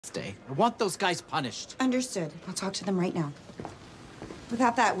Day. I want those guys punished. Understood. I'll talk to them right now.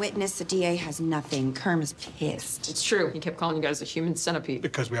 Without that witness, the DA has nothing. Kerm's pissed. It's true. He kept calling you guys a human centipede.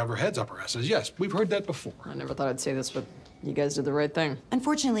 Because we have our heads up our asses. Yes, we've heard that before. I never thought I'd say this, but you guys did the right thing.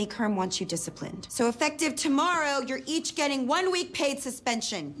 Unfortunately, Kerm wants you disciplined. So effective tomorrow, you're each getting 1 week paid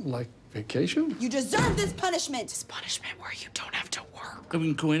suspension. Like vacation? You deserve this punishment. This punishment where you don't have to work. We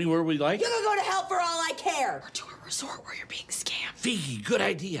can go anywhere we like. You can go to hell for all I care. Or to a resort where you're being scammed. Vicky, good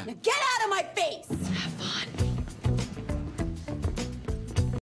idea. Now get out of my face. Have fun.